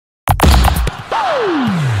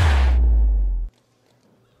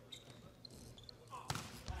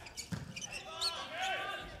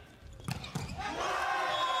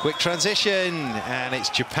Quick transition, and it's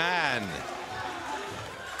Japan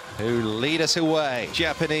who lead us away.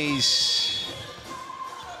 Japanese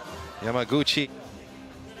Yamaguchi.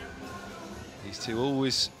 These two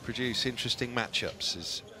always produce interesting matchups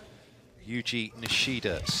as Yuji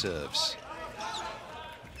Nishida serves.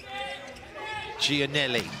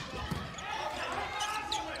 Gianelli.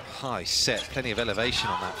 High set, plenty of elevation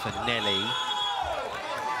on that for Nelly.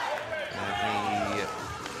 And the,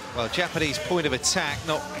 well, Japanese point of attack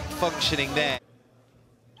not functioning there.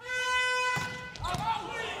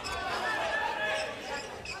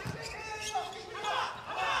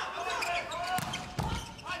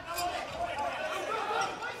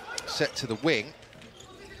 Set to the wing.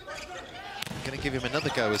 Going to give him another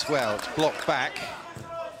go as well. It's blocked back.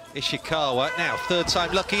 Ishikawa, now third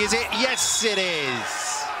time lucky, is it? Yes, it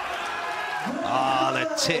is! Ah,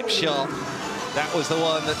 the tip shot. That was the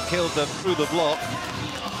one that killed them through the block.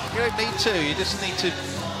 You don't need to, you just need to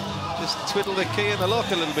just twiddle the key in the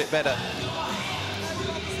lock a little bit better.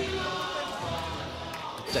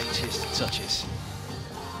 Daintiest touches.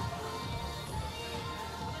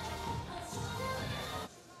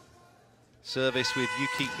 Service with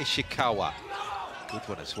Yuki Ishikawa. Good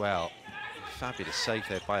one as well. Fabulous save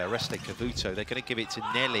there by Areste Kavuto. They're going to give it to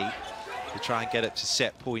Nelly to try and get up to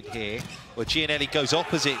set point here. Well, Gianelli goes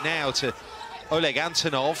opposite now to Oleg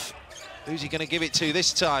Antonov. Who's he going to give it to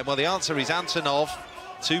this time? Well, the answer is Antonov.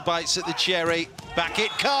 2 bites at the cherry. Back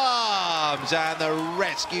it comes! And the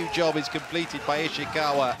rescue job is completed by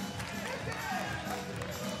Ishikawa.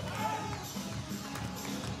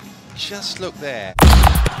 Just look there.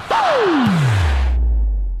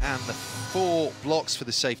 And the 4 blocks for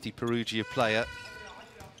the safety Perugia player.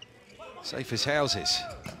 Safe as houses.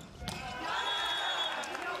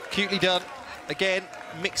 Cutely done. Again,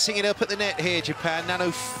 mixing it up at the net here, Japan.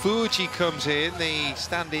 Nano Fuji comes in, the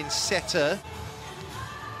stand-in setter.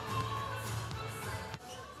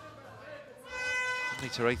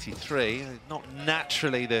 Meter 83, not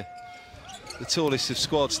naturally the tallest of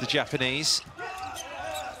squads, the Japanese.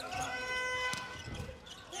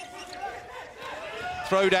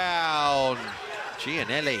 Throw down.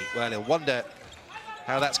 Gianelli, well, I wonder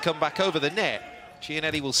how that's come back over the net.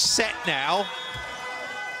 Gianelli will set now.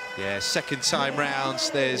 Yeah, second time rounds,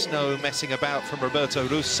 there's no messing about from Roberto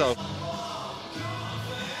Russo.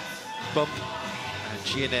 Bump, and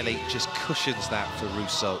Gianelli just cushions that for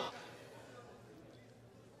Russo.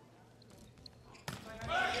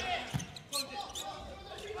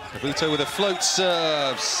 Kabuto with a float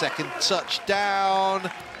serve, second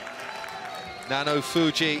touchdown. Nano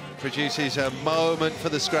Fuji produces a moment for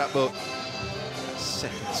the scrapbook.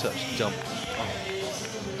 Second touch dump. Oh,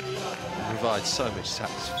 provides so much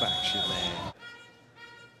satisfaction there.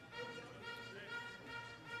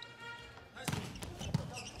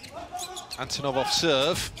 Antonov off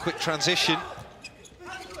serve, quick transition.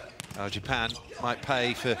 Japan might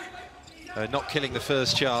pay for not killing the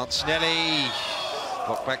first chance. Nelly,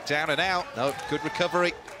 blocked back down and out. No, good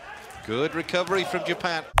recovery. Good recovery from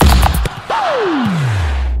Japan.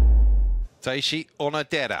 Taishi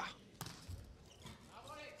Onodera.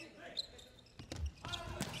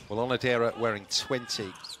 Well, Onodera wearing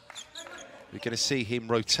 20. We're going to see him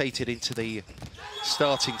rotated into the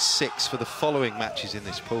starting 6 for the following matches in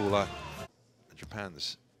this pool.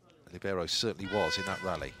 Japan's libero certainly was in that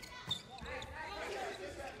rally.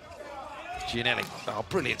 Gianelli, oh,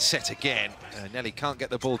 brilliant set again. Nelly can't get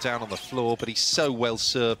the ball down on the floor, but he's so well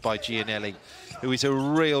served by Gianelli, who is a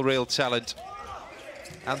real talent.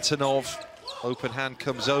 Antonov, open hand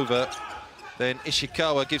comes over. Then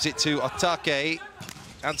Ishikawa gives it to Otake.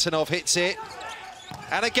 Antonov hits it.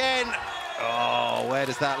 And again, oh, where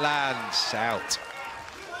does that land? Out.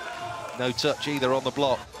 No touch either on the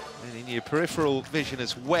block. And in your peripheral vision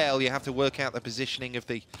as well, you have to work out the positioning of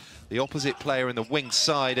the opposite player in the wing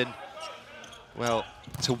side and, well,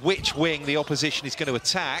 to which wing the opposition is going to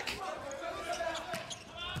attack.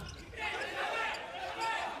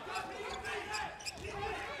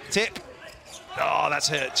 Tip. Oh,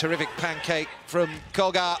 that's a terrific pancake from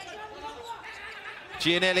Koga.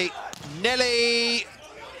 Gianelli. Nelly.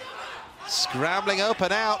 Scrambling up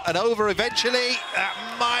and out and over eventually. That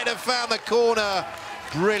might have found the corner.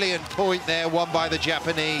 Brilliant point there, won by the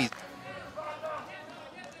Japanese.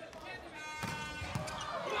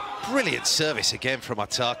 Brilliant service again from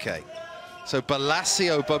Otake. So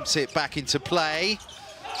Balacio bumps it back into play.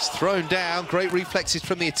 It's thrown down, great reflexes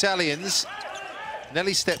from the Italians.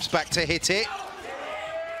 Nelly steps back to hit it.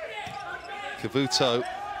 Kavuto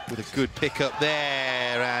with a good pick up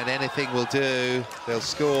there, and anything will do. They'll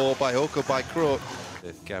score by hook or by crook.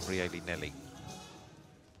 With Gabriele Nelly.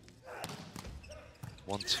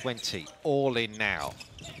 120, all in now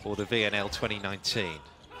for the VNL 2019.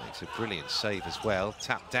 Makes a brilliant save as well.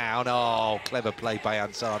 Tap down, oh, clever play by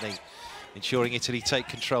Anzani, ensuring Italy take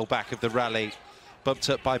control back of the rally.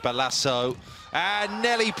 Bumped up by Balasso, and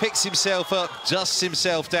Nelly picks himself up, dusts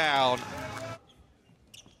himself down.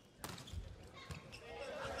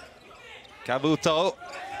 Cavuto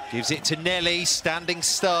gives it to Nelly, standing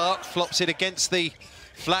start, flops it against the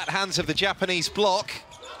flat hands of the Japanese block.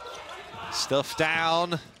 Stuff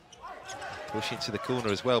down, push into the corner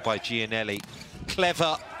as well by Gianelli.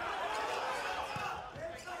 Clever.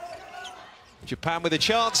 Japan with a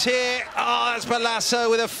chance here. Oh, that's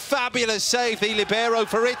Balasso with a fabulous save, the libero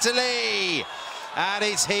for Italy. And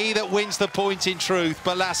it's he that wins the point in truth.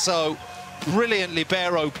 Balasso, brilliant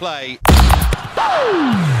libero play.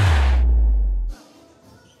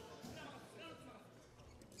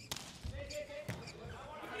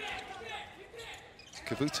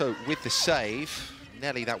 Cavuto with the save.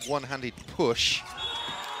 Nelly, that one-handed push.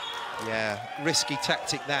 Yeah, risky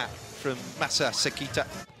tactic that from Masa Sekita.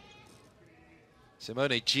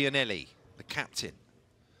 Simone Gianelli, the captain,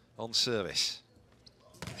 on service.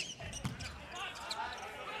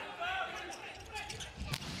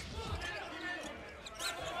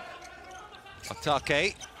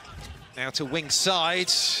 Atake, now to wing side.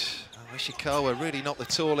 Oh, Ishikawa really not the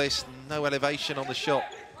tallest, no elevation on the shot.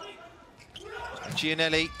 And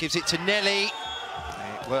Gianelli gives it to Nelly.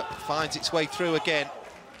 It finds its way through again.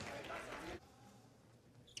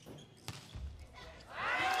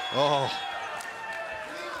 Oh,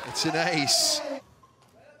 it's an ace.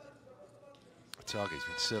 Atage's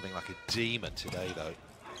been serving like a demon today, though.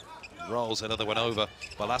 Rolls another one over.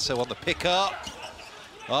 Balasso on the pick-up.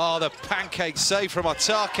 Oh, the pancake save from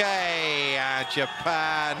Atake. And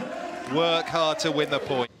Japan work hard to win the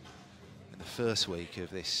point. In the first week of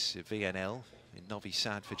this VNL in Novi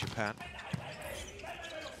Sad for Japan.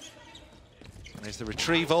 And there's the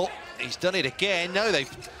retrieval. He's done it again. No,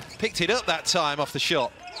 they've picked it up that time off the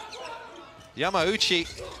shot. Yamauchi,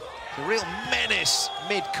 the real menace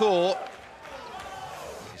mid-court.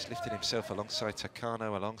 He's lifted himself alongside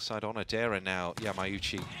Takano, alongside Onodera now.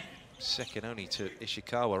 Yamauchi, second only to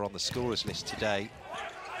Ishikawa on the scorers list today.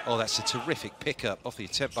 Oh, that's a terrific pickup off the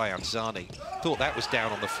attempt by Anzani. Thought that was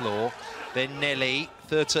down on the floor. Then Nelly,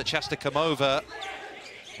 third touch has to come over.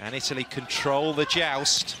 And Italy control the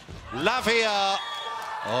joust. Lavia!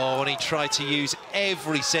 Oh, and he tried to use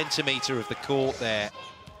every centimetre of the court there.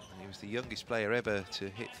 He was the youngest player ever to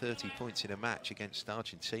hit 30 points in a match against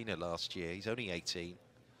Argentina last year. He's only 18.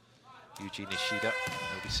 Yuji Nishida.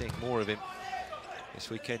 We'll be seeing more of him this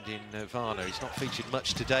weekend in Varna. He's not featured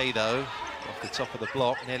much today, though. Off the top of the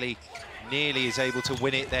block, Nelly nearly is able to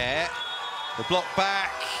win it there. The block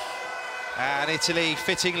back, and Italy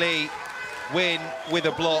fittingly win with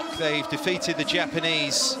a block. They've defeated the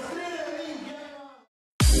Japanese